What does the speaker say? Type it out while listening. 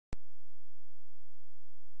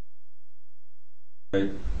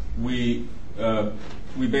we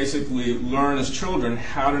basically learn as children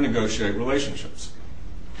how to negotiate relationships.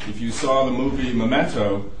 If you saw the movie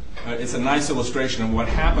Memento, it's a nice illustration of what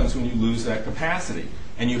happens when you lose that capacity.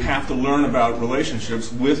 And you have to learn about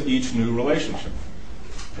relationships with each new relationship.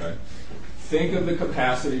 Okay? Think of the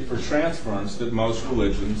capacity for transference that most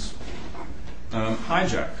religions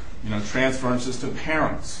hijack. Transferences to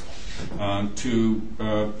parents, to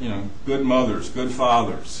good mothers, good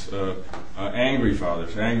fathers, angry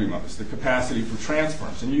mothers, the capacity for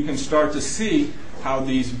transference. And you can start to see how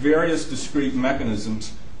these various discrete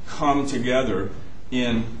mechanisms come together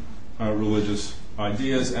in religious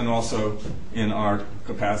ideas and also in our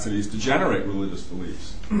capacities to generate religious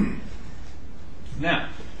beliefs. Now,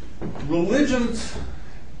 religions,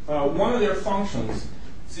 one of their functions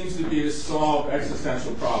seems to be to solve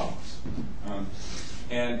existential problems.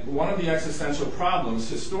 And one of the existential problems,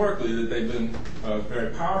 historically, that they've been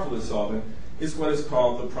very powerful at solving is what is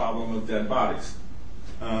called the problem of dead bodies.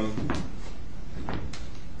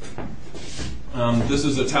 This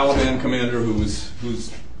is a Taliban commander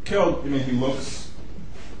who's killed. He looks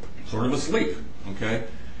sort of asleep. Okay,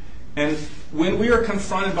 and when we are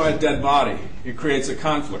confronted by a dead body, it creates a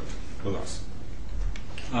conflict with us.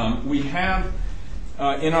 We have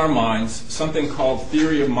in our minds something called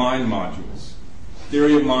theory of mind modules,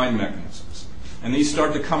 theory of mind mechanisms, and these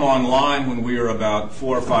start to come online when we are about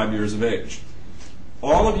 4 or 5 years of age.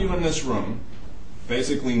 All of you in this room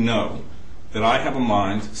basically know that I have a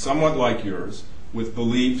mind somewhat like yours, with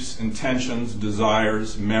beliefs, intentions,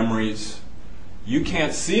 desires, memories. You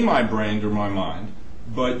can't see my brain or my mind,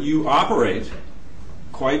 but you operate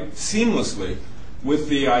quite seamlessly with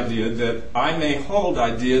the idea that I may hold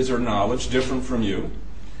ideas or knowledge different from you,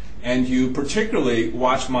 and you particularly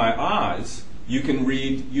watch my eyes. You can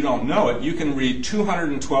read, you don't know it, you can read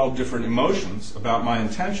 212 different emotions about my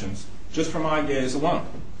intentions just from eye gaze alone.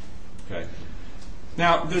 Okay?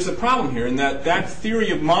 Now, there's a problem here in that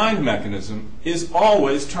theory of mind mechanism is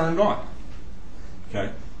always turned on.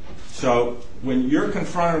 Okay? So when you're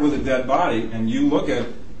confronted with a dead body and you look at,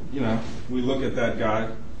 we look at that guy,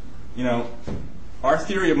 our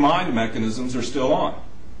theory of mind mechanisms are still on.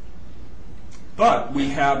 But we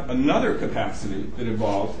have another capacity that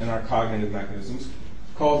evolved in our cognitive mechanisms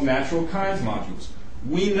called natural kinds modules.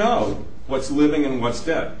 We know what's living and what's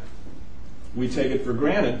dead. We take it for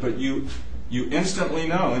granted, but you instantly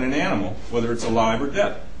know in an animal whether it's alive or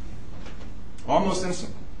dead. Almost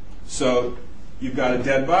instantly. So you've got a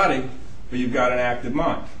dead body, but you've got an active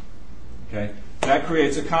mind. Okay? That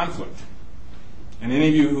creates a conflict. And any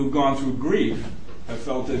of you who've gone through grief have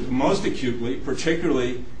felt it most acutely,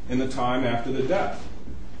 particularly in the time after the death.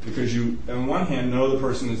 Because you, on one hand, know the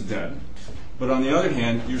person is dead, but on the other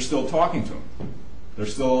hand, you're still talking to them. They're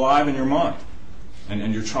still alive in your mind.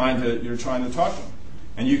 And you're trying to talk to them.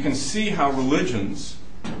 And you can see how religions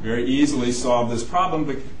very easily solve this problem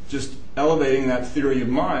by just elevating that theory of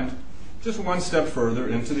mind just one step further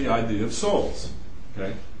into the idea of souls.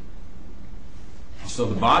 Okay? So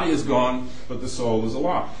the body is gone, but the soul is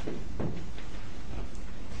alive.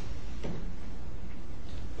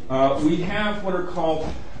 We have what are called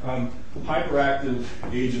hyperactive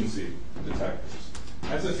agency detectors.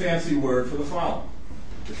 That's a fancy word for the following.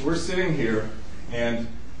 If we're sitting here and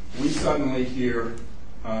we suddenly hear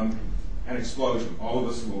an explosion, all of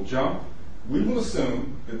us will jump. We will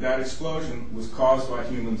assume that that explosion was caused by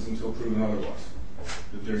humans until proven otherwise,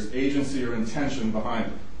 that there's agency or intention behind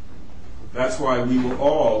it. That's why we will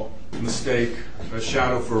all mistake a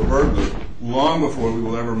shadow for a burglar long before we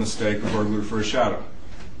will ever mistake a burglar for a shadow.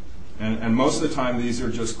 And most of the time these are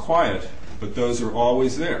just quiet, but those are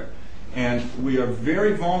always there. And we are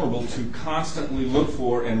very vulnerable to constantly look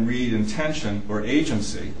for and read intention or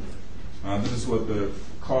agency. This is what the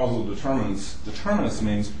causal determinist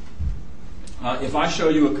means. If I show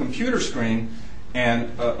you a computer screen and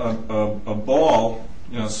a ball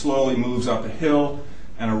slowly moves up a hill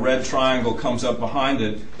and a red triangle comes up behind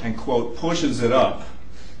it and, quote, pushes it up,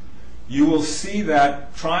 you will see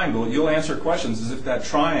that triangle. You'll answer questions as if that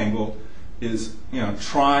triangle is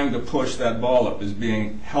trying to push that ball up, is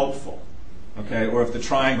being helpful. Okay? Or if the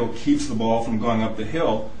triangle keeps the ball from going up the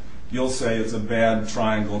hill, you'll say it's a bad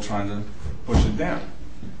triangle trying to push it down.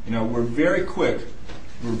 We're very quick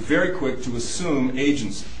to assume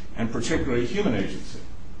agency, and particularly human agency.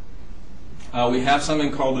 We have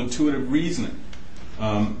something called intuitive reasoning.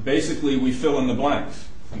 Basically, we fill in the blanks.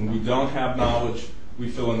 When we don't have knowledge, we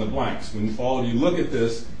fill in the blanks. When all of you look at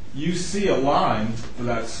this, you see a line for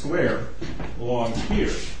that square along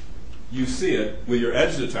here. You see it with your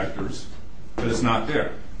edge detectors, but it's not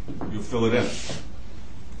there. You'll fill it in.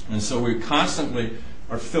 And so we constantly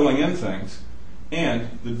are filling in things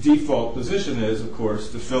And the default position is, of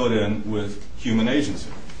course, to fill it in with human agency.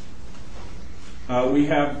 We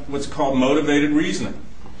have what's called motivated reasoning.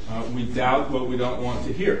 We doubt what we don't want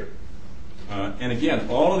to hear. And again,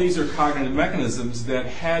 all of these are cognitive mechanisms that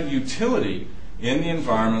had utility in the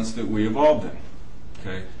environments that we evolved in.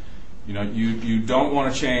 Okay? You don't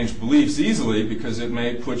want to change beliefs easily because it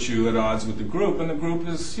may put you at odds with the group, and the group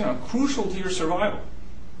is crucial to your survival.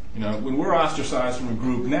 When we're ostracized from a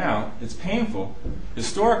group now, it's painful.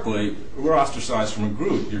 Historically, we're ostracized from a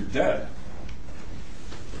group, you're dead.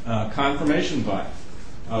 Confirmation bias.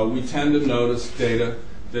 We tend to notice data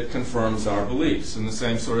that confirms our beliefs, and the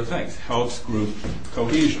same sort of things. Helps group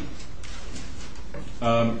cohesion.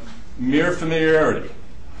 Mere familiarity.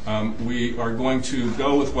 We are going to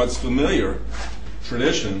go with what's familiar,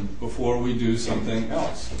 tradition, before we do something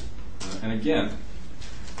else. And again,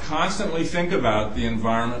 constantly think about the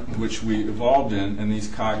environment in which we evolved in and these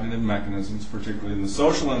cognitive mechanisms, particularly in the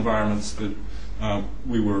social environments that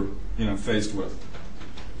we were faced with.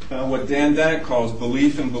 What Dan Dennett calls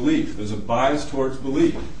belief in belief. There's a bias towards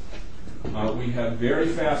belief. We have very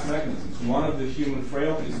fast mechanisms. One of the human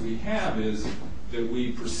frailties we have is that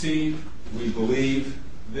we perceive, we believe,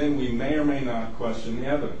 then we may or may not question the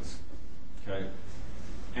evidence. Okay?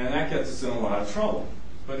 And that gets us in a lot of trouble.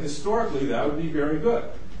 But historically, that would be very good.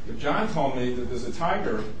 If John told me that there's a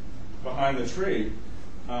tiger behind the tree,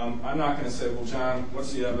 I'm not going to say, well, John,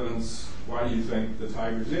 what's the evidence? Why do you think the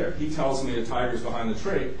tiger's there? He tells me a tiger's behind the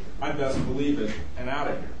tree. I best believe it and out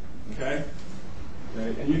of here. Okay?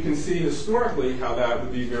 Okay? And you can see historically how that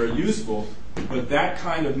would be very useful, but that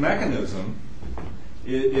kind of mechanism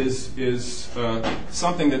is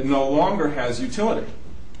something that no longer has utility.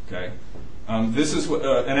 Okay? This is what,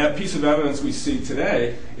 and a piece of evidence we see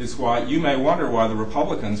today is why you may wonder why the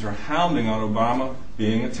Republicans are hounding on Obama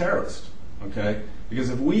being a terrorist. Okay? Because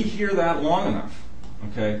if we hear that long enough,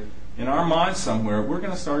 okay, in our minds somewhere, we're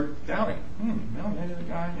going to start doubting. Well, maybe the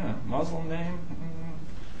guy, Muslim name,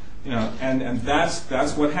 and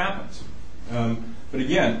that's what happens. But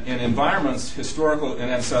again, in environments, historical and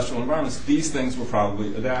ancestral environments, these things were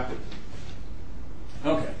probably adapted.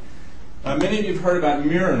 Okay. Many of you have heard about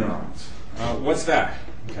mirror neurons. What's that?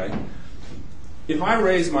 Okay. If I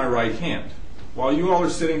raise my right hand, while you all are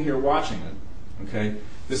sitting here watching it, okay,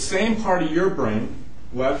 the same part of your brain,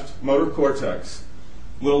 left motor cortex,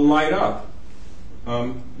 will light up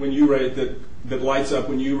when you raise that lights up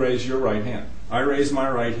when you raise your right hand. I raise my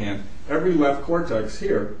right hand. Every left cortex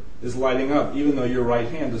here is lighting up, even though your right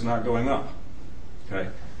hand is not going up. Okay.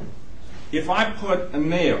 If I put a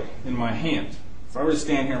nail in my hand, if I were to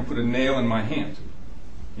stand here and put a nail in my hand,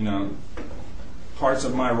 parts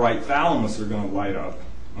of my right thalamus are going to light up.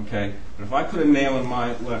 Okay. But if I put a nail in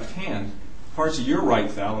my left hand, parts of your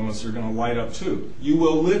right thalamus are going to light up too. You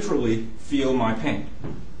will literally feel my pain.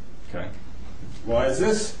 Okay. Why is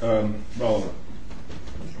this relevant?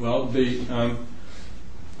 Well, the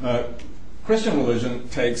Christian religion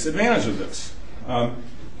takes advantage of this.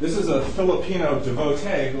 This is a Filipino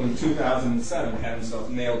devotee who in 2007 had himself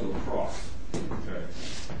nailed to a cross. Okay.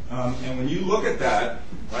 And when you look at that,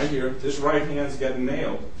 right here, this right hand's getting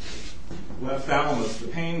nailed. Left thalamus, the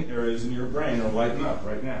pain areas in your brain are lighting up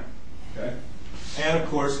right now. Okay? And of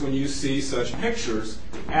course, when you see such pictures,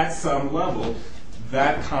 at some level,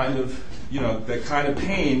 that kind of, that kind of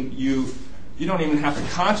pain, you don't even have to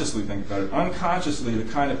consciously think about it. Unconsciously,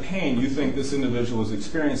 the kind of pain you think this individual is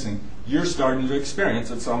experiencing, you're starting to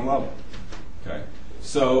experience at some level. Okay?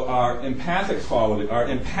 So our empathic quality, our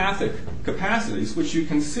empathic capacities, which you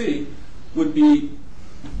can see, would be,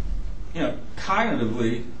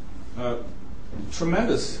 cognitively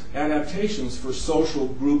tremendous adaptations for social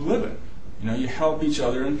group living. You help each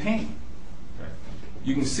other in pain. Okay.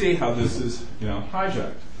 You can see how this is,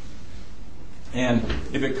 hijacked. And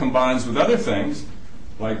if it combines with other things,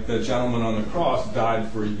 like the gentleman on the cross died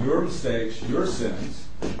for your mistakes, your sins,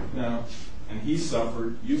 and he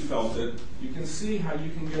suffered, you felt it, you can see how you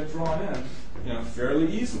can get drawn in,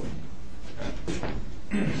 fairly easily.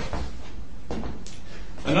 Okay.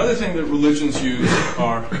 Another thing that religions use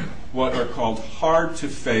are what are called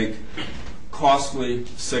hard-to-fake, costly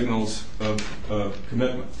signals of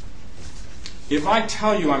commitment. If I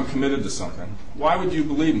tell you I'm committed to something, why would you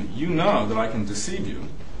believe me? You know that I can deceive you.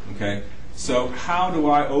 Okay? So how do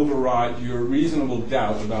I override your reasonable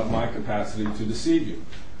doubt about my capacity to deceive you?